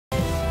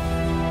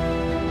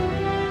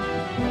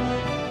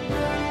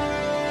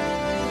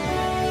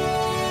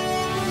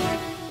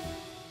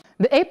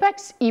The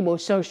Apex Igbo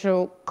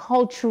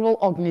socio-cultural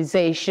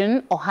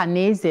organization,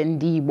 Ohanaeze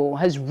Ndigbo,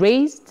 has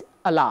raised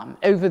alarm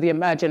over the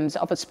emergence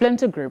of a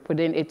splinter group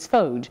within its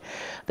fold.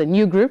 The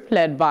new group,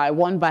 led by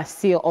one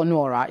Basil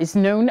Onuorah, is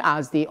known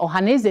as the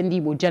Ohanaeze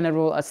Ndigbo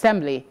General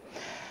Assembly.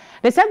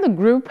 They said the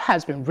group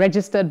has been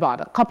registered by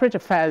the Corporate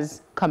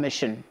Affairs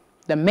Commission.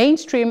 The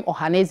mainstream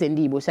Ohaneze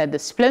Ndigbo said the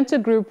splinter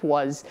group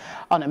was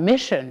on a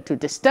mission to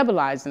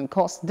destabilize and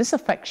cause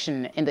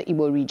disaffection in the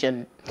Igbo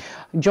region.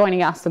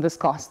 Joining us to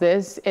discuss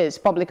this is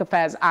public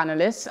affairs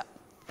analyst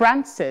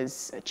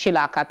Francis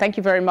Chilaka. Thank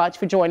you very much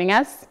for joining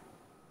us.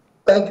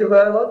 Thank you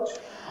very much.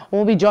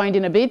 We'll be joined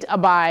in a bit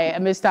by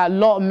Mr.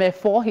 Lo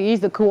Mefo. He is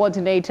the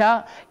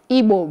coordinator,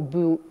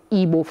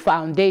 Igbo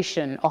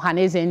Foundation,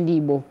 Ohaneze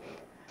Ndigbo.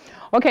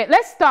 Okay,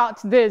 let's start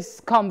this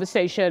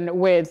conversation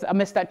with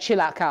Mr.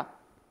 Chilaka.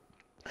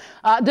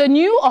 The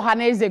new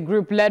Ohaneze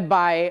group, led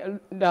by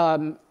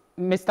Mr.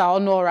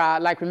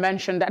 Onuorah, like we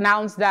mentioned,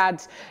 announced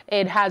that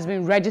it has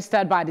been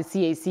registered by the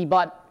CAC,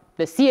 but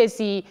the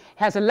CAC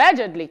has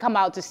allegedly come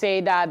out to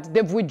say that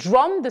they've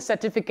withdrawn the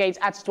certificate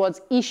as it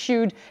was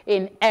issued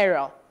in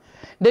error.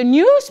 The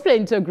new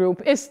splinter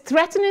group is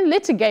threatening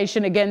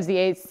litigation against the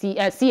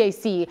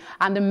CAC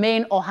and the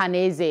main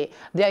Ohaneze. They say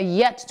they're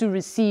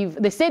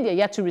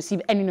yet to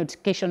receive any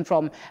notification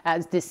from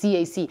the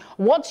CAC.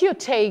 What's your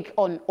take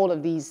on all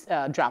of these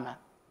drama?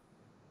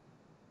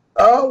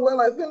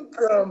 Well, I think,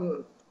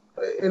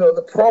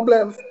 the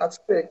problem at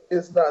stake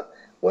is that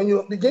when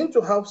you begin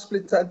to have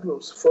splinter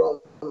groups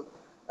from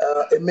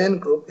a main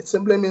group, it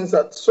simply means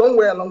that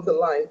somewhere along the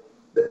line,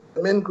 the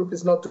main group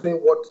is not doing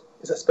what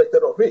is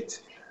expected of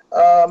it.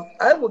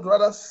 I would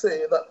rather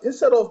say that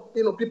instead of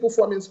people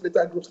forming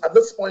splinter groups at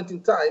this point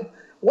in time,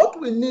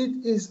 what we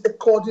need is a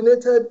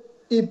coordinated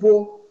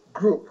Igbo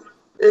group,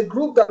 a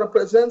group that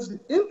represents the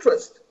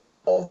interest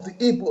of the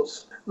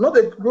Igbos, not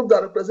a group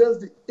that represents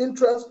the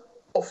interest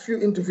of few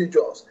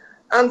individuals.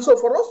 And so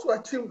for us to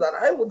achieve that,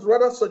 I would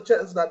rather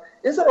suggest that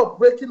instead of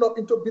breaking up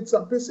into bits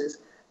and pieces,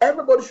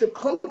 everybody should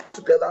come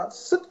together,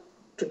 sit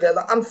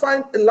together, and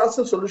find a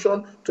lasting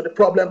solution to the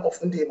problem of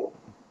Ndigbo.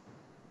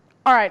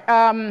 All right,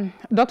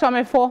 Dr.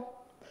 Mefo,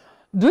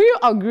 do you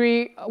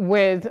agree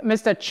with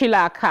Mr.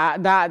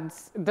 Chilaka that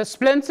the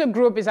splinter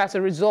group is as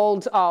a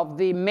result of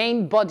the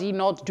main body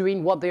not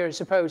doing what they're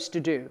supposed to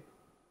do?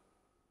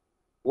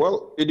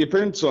 Well, it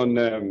depends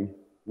on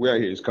where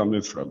he is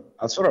coming from.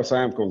 As far as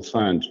I am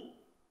concerned,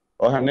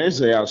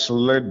 Ohaneze, as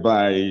led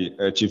by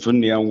Chief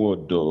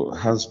Nyanwodo,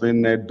 has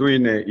been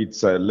doing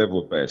its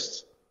level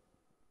best.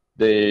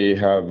 They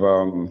have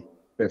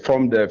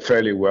performed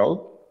fairly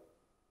well.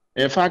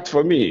 In fact,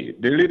 for me,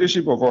 the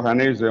leadership of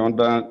Ohaneze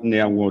under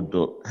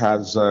Nyanwodo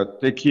has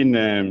taken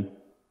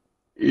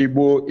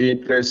Igbo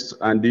interest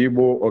and the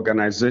Igbo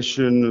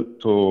organization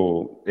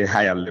to a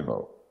higher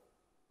level.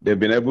 They've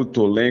been able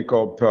to link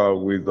up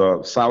with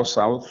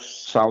South-South,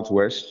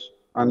 Southwest,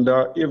 and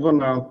even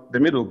the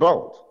Middle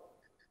Belt.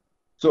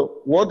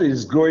 So what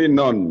is going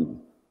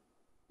on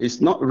is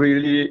not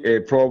really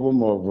a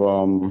problem of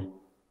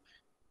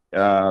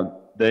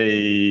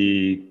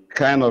the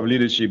kind of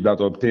leadership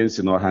that obtains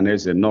in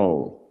Ohaneze.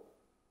 No.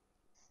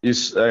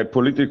 It's a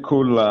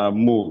political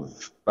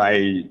move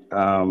by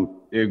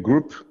a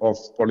group of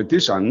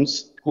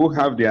politicians who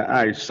have their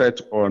eyes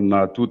set on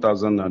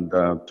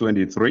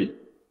 2023.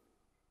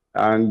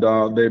 And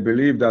they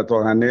believe that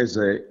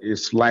Ohaneze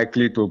is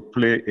likely to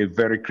play a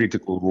very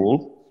critical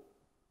role.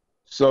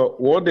 So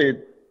what they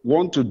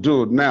want to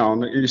do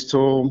now is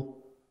to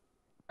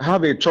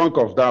have a chunk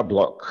of that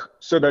block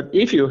so that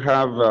if you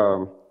have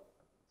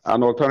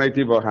an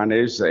alternative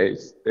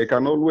Ohaneze, they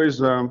can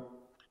always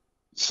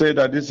say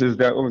that this is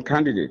their own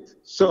candidate.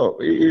 So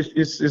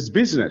it's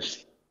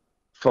business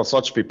for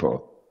such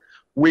people.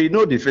 We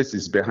know the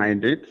faces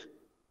behind it,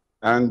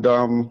 and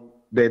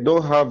they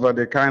don't have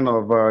the kind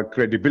of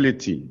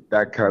credibility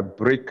that can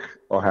break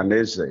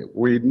Ohaneze.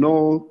 We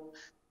know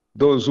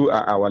those who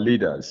are our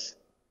leaders.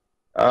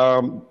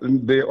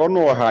 The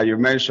Onuorah you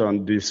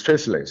mentioned is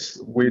faceless.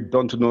 We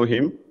don't know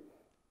him.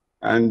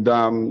 And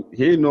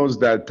he knows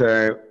that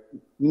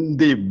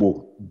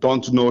Ndigbo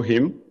don't know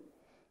him.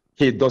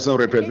 He doesn't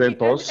represent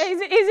us.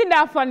 Isn't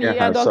that funny,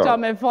 Dr.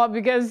 Mefo?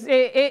 Because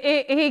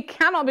he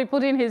cannot be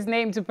putting his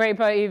name to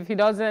paper if he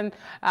doesn't,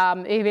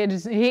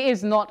 he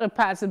is not a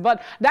person.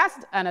 But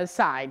that's an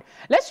aside.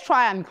 Let's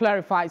try and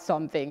clarify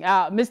something.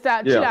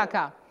 Mr.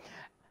 Chilaka,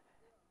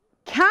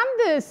 can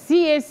the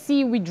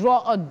CAC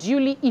withdraw a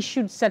duly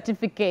issued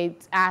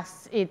certificate,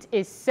 as it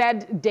is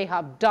said they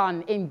have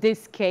done in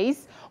this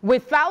case,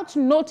 without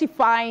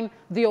notifying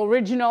the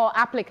original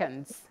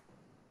applicants?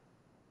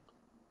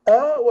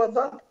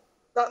 Well,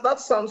 that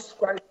sounds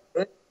quite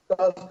great,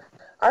 because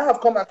I have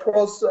come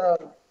across a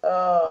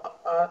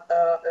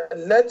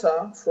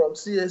letter from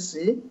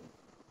CAC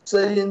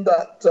saying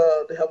that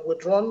they have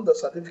withdrawn the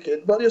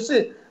certificate. But you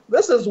see,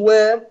 this is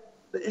where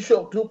the issue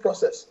of due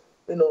process,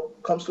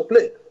 comes to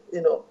play.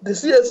 The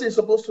CAC is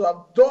supposed to have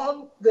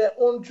done their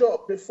own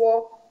job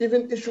before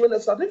even issuing a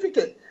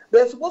certificate.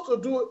 They're supposed to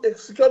do a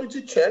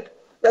security check.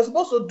 They're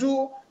supposed to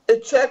do a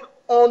check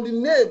on the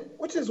name,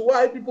 which is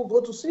why people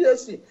go to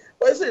CSC.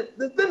 But you see,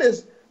 the thing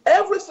is,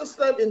 every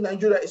system in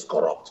Nigeria is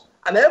corrupt,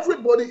 and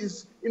everybody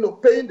is,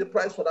 paying the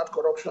price for that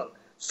corruption.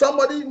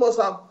 Somebody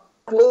must have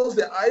closed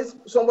their eyes.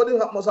 Somebody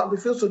must have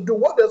refused to do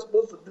what they're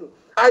supposed to do.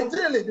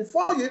 Ideally,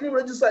 before you even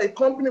register a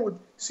company with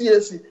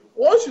CSC,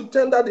 once you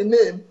tender the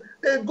name,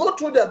 they go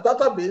through their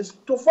database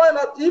to find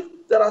out if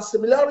there are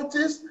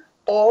similarities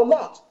or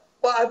not.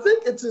 But I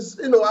think it is,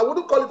 I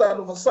wouldn't call it an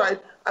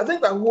oversight. I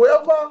think that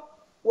whoever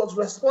was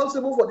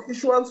responsible for the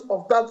issuance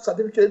of that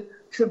certificate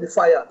should be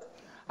fired.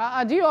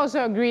 Do you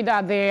also agree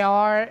that they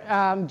are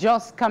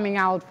just coming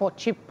out for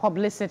cheap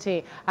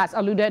publicity, as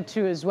alluded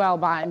to as well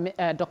by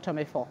Dr.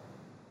 Mefo?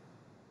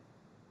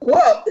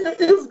 Well,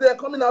 if they're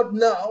coming out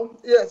now,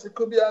 yes, it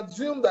could be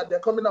assumed that they're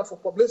coming out for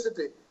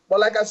publicity. But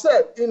like I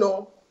said,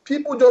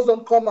 people just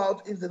don't come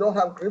out if they don't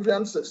have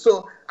grievances.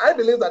 So I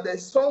believe that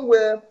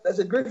there's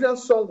a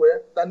grievance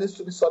somewhere that needs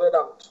to be sorted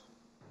out.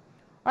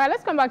 All right,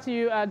 let's come back to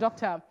you,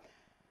 Doctor.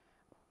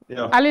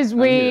 Yeah, at least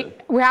we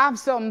have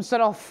some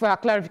sort of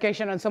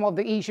clarification on some of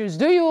the issues.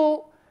 Do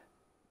you,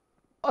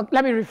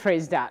 let me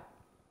rephrase that.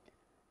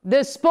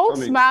 The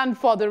spokesman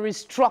for the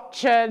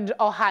restructured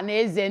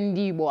Ohanaeze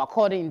Ndigbo,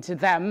 according to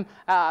them,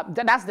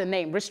 that's the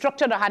name,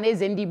 restructured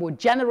Ohanaeze Ndigbo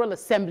General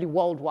Assembly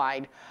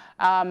worldwide.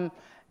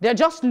 They're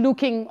just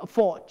looking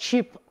for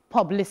cheap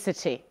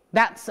publicity.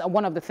 That's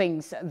one of the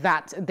things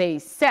that they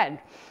said.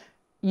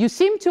 You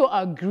seem to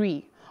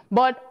agree.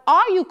 But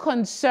are you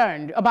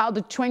concerned about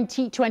the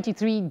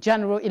 2023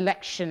 general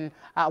election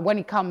when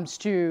it comes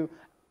to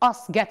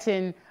us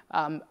getting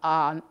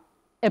a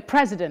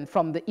president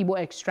from the Igbo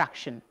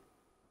extraction?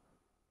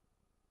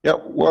 Yeah,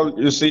 well,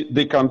 you see,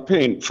 the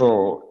campaign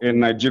for a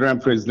Nigerian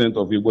president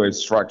of Igbo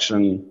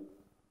extraction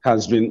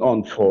has been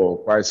on for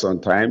quite some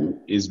time.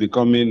 It's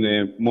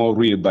becoming more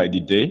real by the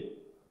day.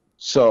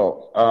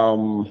 So,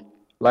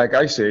 like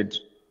I said,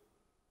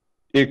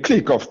 a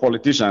clique of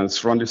politicians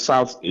from the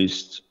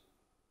Southeast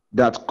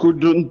that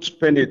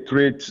couldn't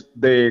penetrate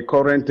the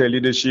current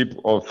leadership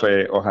of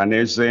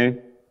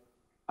Ohaneze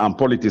and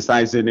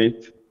politicizing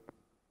it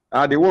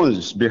are the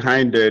ones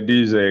behind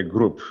this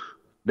group.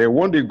 They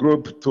want the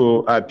group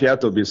to appear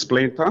to be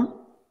Splinter.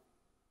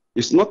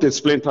 It's not a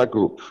Splinter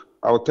group.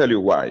 I'll tell you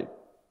why.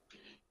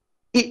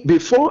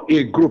 Before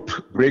a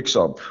group breaks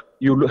up,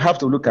 you have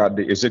to look at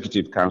the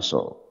Executive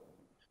Council.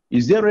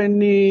 Is there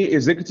any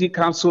Executive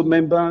Council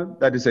member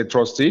that is a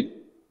trustee?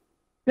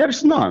 There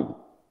is none.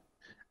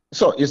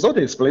 So it's not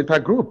a Splinter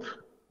group.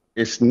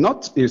 It's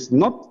not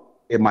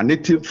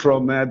emanating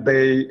from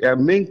the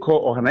main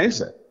core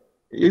Ohaneze.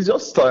 It's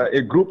just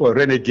a group of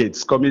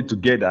renegades coming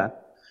together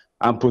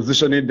and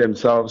positioning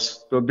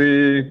themselves to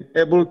be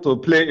able to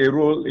play a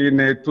role in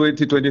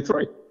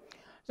 2023.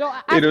 So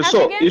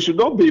it should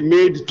not be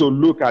made to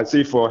look as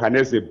if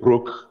Ohaneze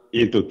broke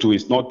into two.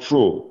 It's not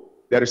true.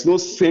 There is no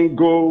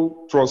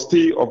single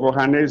trustee of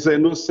Ohaneze,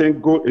 no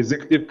single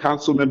executive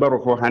council member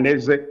of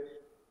Ohaneze,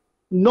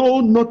 no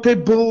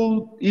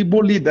notable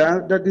Igbo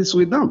leader that is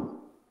with them.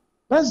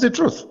 That's the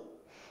truth.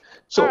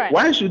 So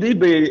why should it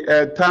be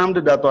termed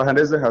that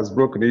Ohaneze has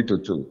broken into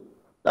two?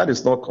 That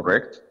is not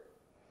correct.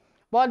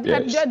 But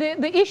yes,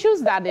 the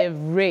issues that they've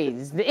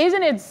raised,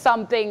 isn't it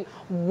something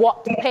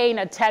worth paying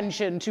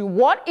attention to?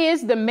 What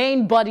is the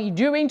main body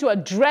doing to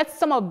address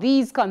some of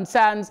these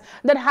concerns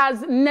that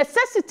has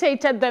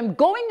necessitated them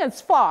going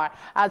as far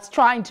as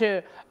trying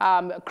to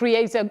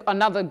create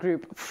another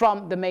group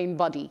from the main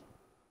body?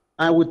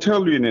 I will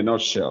tell you in a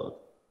nutshell.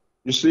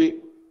 You see,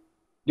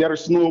 there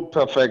is no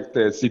perfect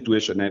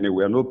situation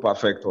anywhere, no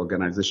perfect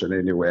organization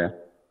anywhere.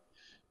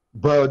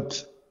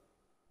 But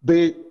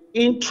the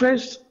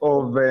interest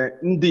of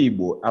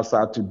Ndigbo as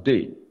of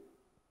today,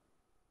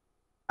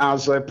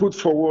 as put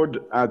forward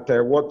at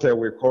what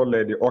we call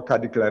the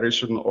ONGA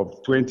Declaration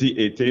of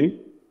 2018,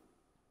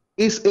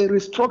 is a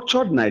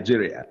restructured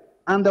Nigeria.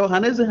 And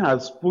Ohaneze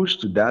has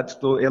pushed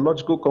that to a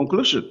logical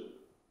conclusion.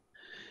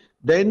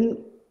 Then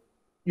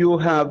you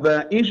have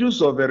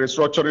issues of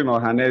restructuring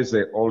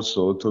Ohaneze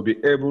also to be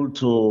able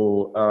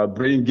to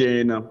bring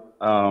in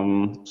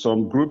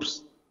some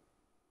groups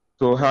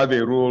to have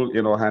a role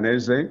in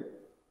Ohaneze.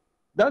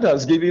 That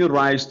has given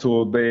rise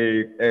to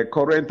the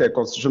current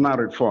constitutional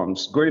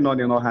reforms going on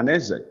in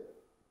Ohaneze.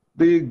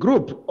 The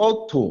group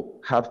ought to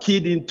have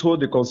keyed into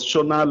the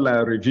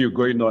constitutional review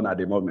going on at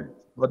the moment,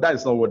 but that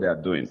is not what they are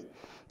doing.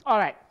 All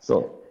right.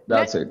 So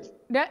that's it.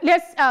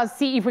 Let's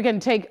see if we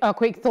can take a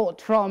quick thought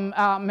from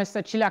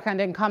Mr. Chilaka and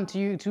then come to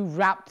you to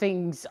wrap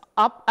things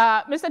up.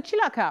 Mr.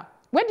 Chilaka,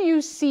 where do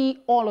you see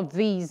all of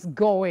these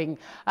going?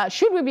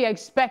 Should we be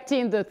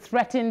expecting the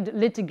threatened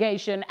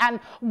litigation?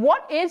 And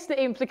what is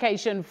the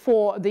implication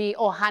for the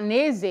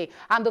Ohaneze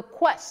and the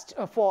quest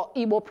for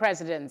Igbo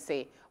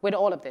presidency with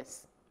all of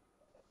this?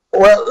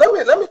 Well,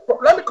 let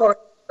me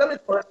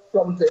correct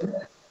something.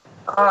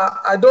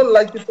 I don't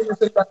like people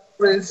using that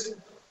phrase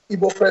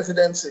Igbo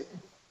presidency.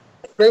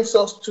 It brings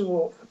us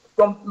to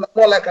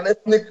more like an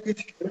ethnic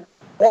issue.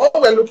 All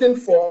we're looking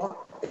for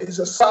is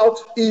a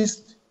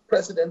Southeast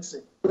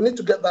presidency. We need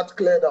to get that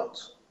cleared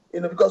out,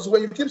 because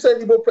when you keep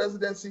saying Igbo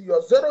presidency, you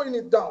are zeroing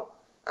it down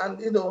And,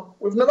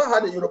 we've never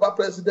had a Yoruba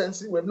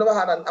presidency. We've never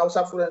had an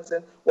Hausa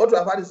presidency. What we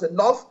have had is the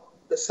North,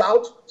 the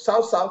South,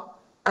 South,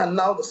 and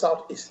now the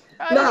Southeast.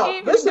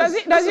 Now, does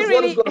it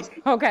really?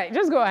 Okay,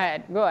 just go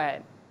ahead. Go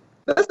ahead.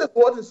 This is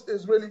what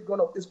is really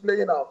is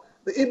playing out.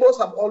 The Igbos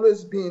have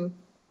always been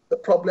the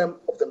problem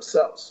of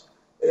themselves.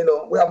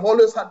 We have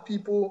always had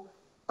people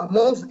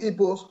amongst the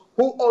Igbos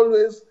who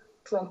always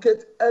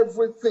truncate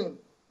everything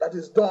that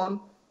is done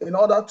in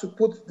order to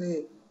put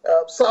the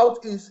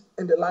Southeast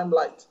in the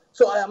limelight.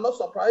 So I am not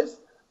surprised,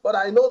 but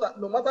I know that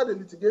no matter the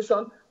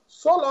litigation,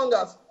 so long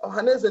as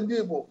Ohanaeze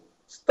Ndigbo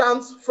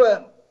stands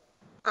firm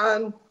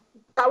and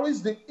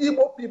carries the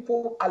Igbo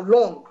people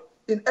along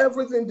in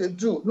everything they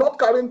do, not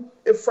carrying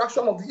a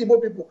fraction of the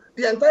Igbo people,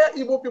 the entire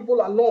Igbo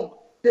people along,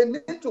 they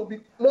need to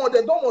be more,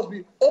 they don't must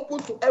be open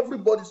to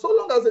everybody. So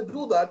long as they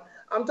do that,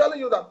 I'm telling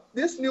you that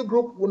this new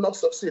group will not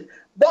succeed.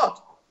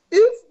 But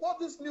if what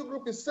this new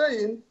group is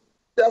saying,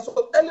 there's an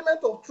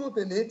element of truth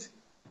in it,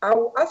 I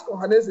will ask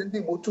Ohanaeze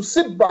Ndigbo to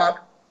sit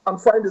back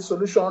and find a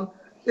solution.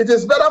 It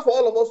is better for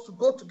all of us to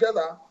go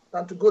together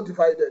than to go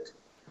divided.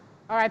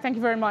 All right, thank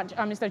you very much,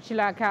 Mr.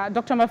 Chilaka.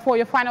 Dr. Mefo,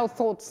 your final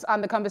thoughts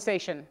on the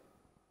conversation.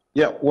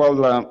 Yeah,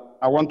 well,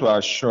 I want to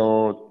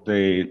assure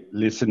the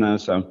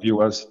listeners and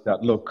viewers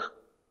that, look,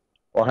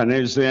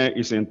 Ohaneze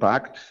is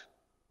intact.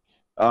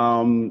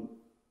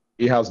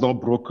 He has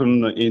not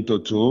broken into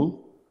two.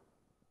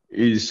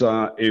 It's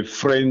a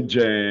fringe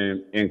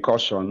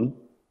incursion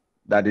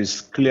that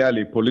is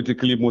clearly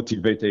politically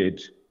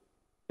motivated,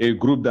 a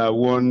group that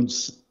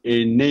wants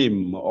a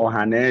name,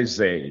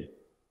 Ohaneze,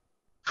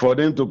 for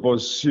them to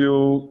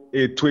pursue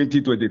a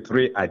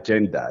 2023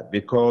 agenda,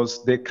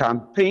 because the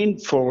campaign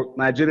for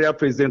Nigeria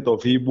President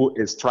of Igbo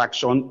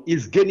extraction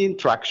is gaining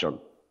traction.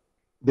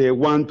 They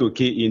want to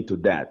key into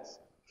that.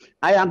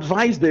 I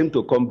advise them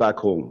to come back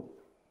home,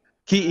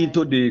 key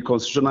into the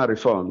constitutional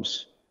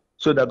reforms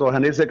so that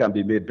Ohaneze can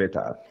be made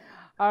better.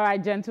 All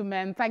right,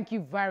 gentlemen, thank you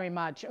very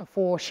much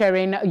for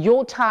sharing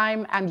your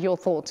time and your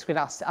thoughts with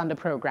us on the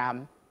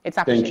program. It's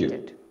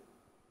appreciated.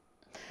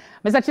 Thank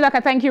you. Mr.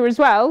 Chilaka, thank you as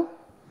well.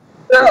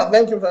 Yeah,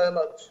 thank you very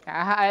much.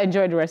 I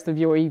enjoyed the rest of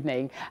your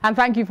evening. And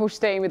thank you for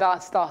staying with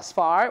us thus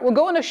far. We'll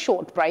go on a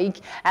short break,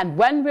 and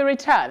when we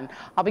return,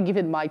 I'll be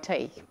giving my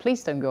take.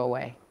 Please don't go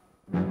away.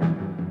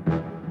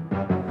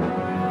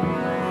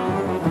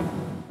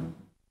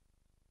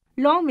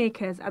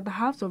 Lawmakers at the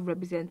House of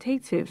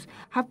Representatives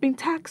have been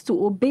tasked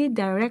to obey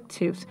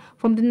directives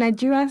from the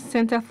Nigerian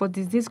Center for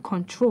Disease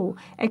Control,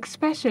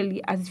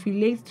 especially as it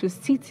relates to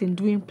sitting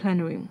during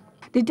plenary.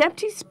 The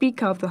Deputy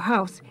Speaker of the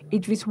House,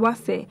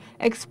 Ezewuike,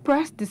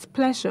 expressed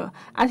displeasure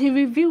as he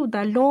revealed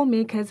that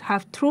lawmakers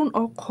have thrown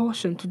all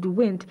caution to the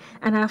wind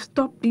and have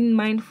stopped being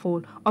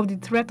mindful of the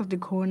threat of the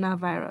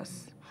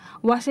coronavirus.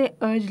 Wase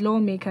urged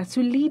lawmakers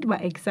to lead by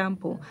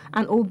example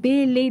and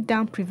obey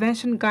laid-down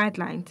prevention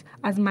guidelines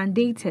as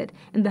mandated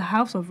in the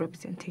House of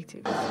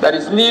Representatives. There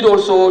is need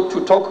also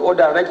to talk or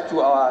direct to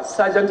our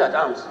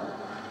Sergeant-at-Arms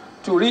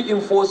to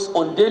reinforce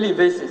on daily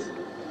basis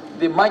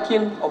the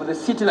marking of the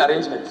seating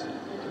arrangements.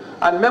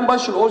 And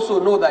members should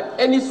also know that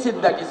any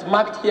seat that is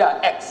marked here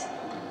X,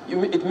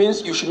 it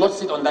means you should not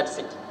sit on that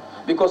seat.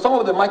 Because some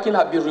of the marking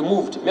have been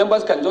removed.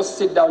 Members can just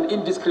sit down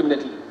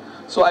indiscriminately.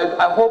 So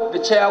I hope the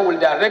chair will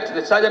direct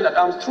the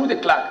Sergeant-at-Arms through the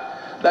clerk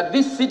that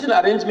this seating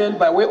arrangement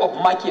by way of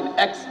marking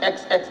X,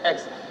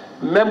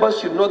 members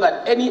should know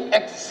that any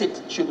X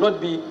seat should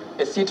not be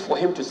a seat for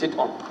him to sit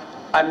on.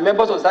 And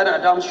members of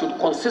Sergeant-at-Arms should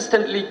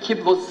consistently keep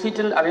those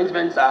seating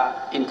arrangements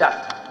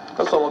intact,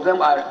 because some of them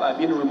are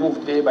being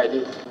removed day by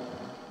day.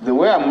 The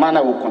way and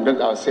manner we conduct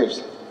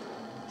ourselves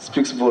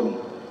speaks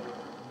volume.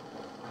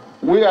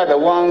 We are the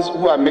ones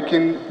who are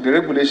making the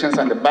regulations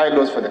and the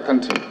bylaws for the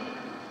country.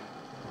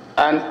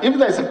 And if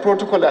there is a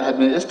protocol that has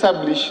been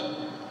established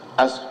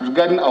as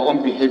regarding our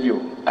own behavior,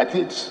 I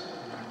think it's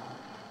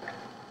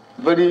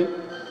very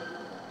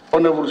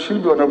honorable,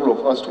 should be honorable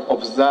of us to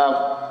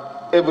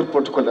observe every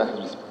protocol that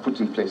has been put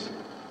in place.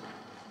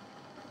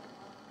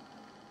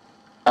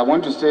 I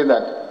want to say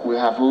that we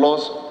have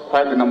lost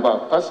quite a number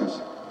of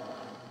persons,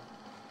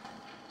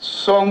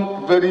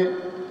 some very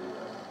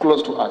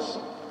close to us.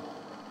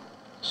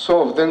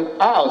 Some of them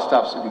are our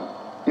staffs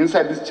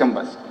inside these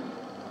chambers.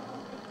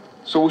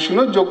 So we should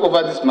not joke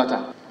over this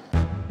matter.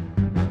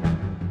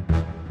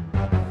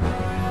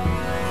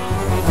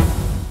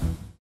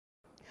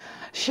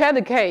 Share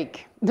the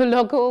cake, the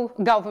local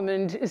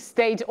government,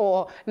 state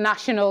or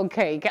national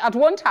cake. At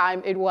one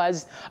time, it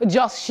was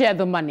just share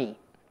the money.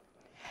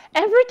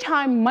 Every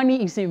time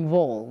money is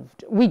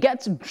involved, we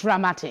get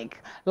dramatic,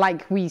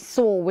 like we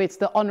saw with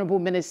the Honorable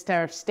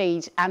Minister of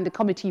State and the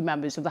committee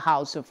members of the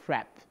House of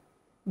Rep.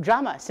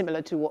 Drama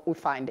similar to what we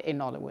find in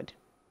Nollywood.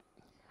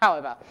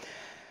 However,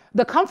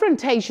 the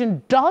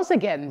confrontation does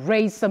again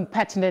raise some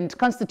pertinent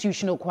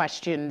constitutional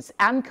questions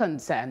and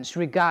concerns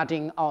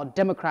regarding our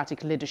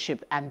democratic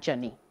leadership and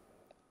journey.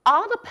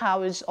 Are the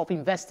powers of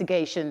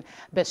investigation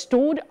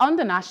bestowed on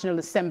the National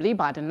Assembly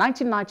by the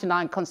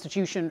 1999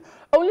 Constitution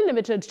only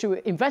limited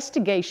to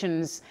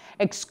investigations,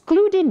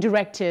 excluding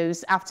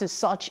directives after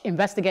such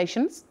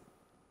investigations?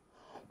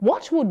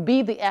 What would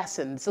be the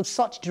essence of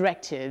such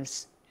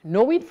directives,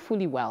 knowing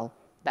fully well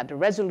that the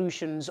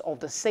resolutions of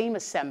the same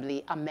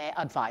assembly are mere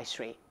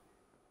advisory?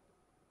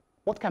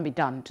 What can be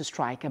done to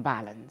strike a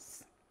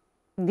balance?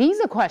 These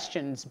are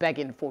questions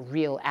begging for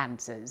real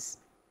answers.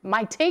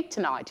 My take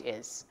tonight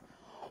is,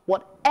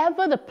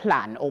 whatever the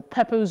plan or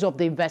purpose of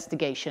the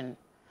investigation,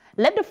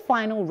 let the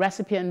final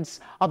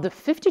recipients of the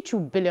 52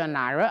 billion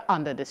naira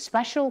under the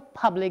Special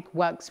Public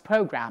Works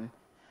Program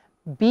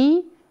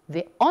be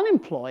the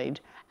unemployed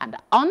and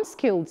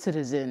unskilled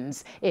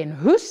citizens in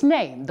whose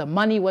name the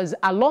money was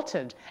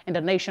allotted in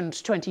the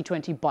nation's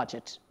 2020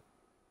 budget.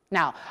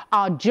 Now,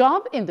 our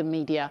job in the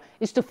media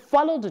is to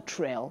follow the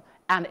trail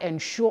and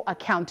ensure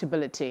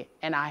accountability,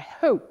 and I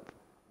hope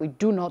we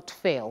do not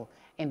fail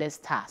in this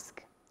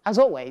task. As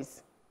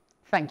always,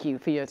 thank you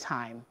for your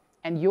time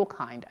and your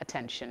kind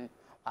attention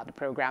while the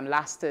program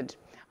lasted.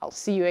 I'll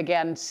see you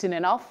again soon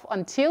enough.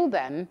 Until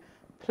then,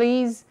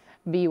 please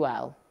be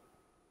well.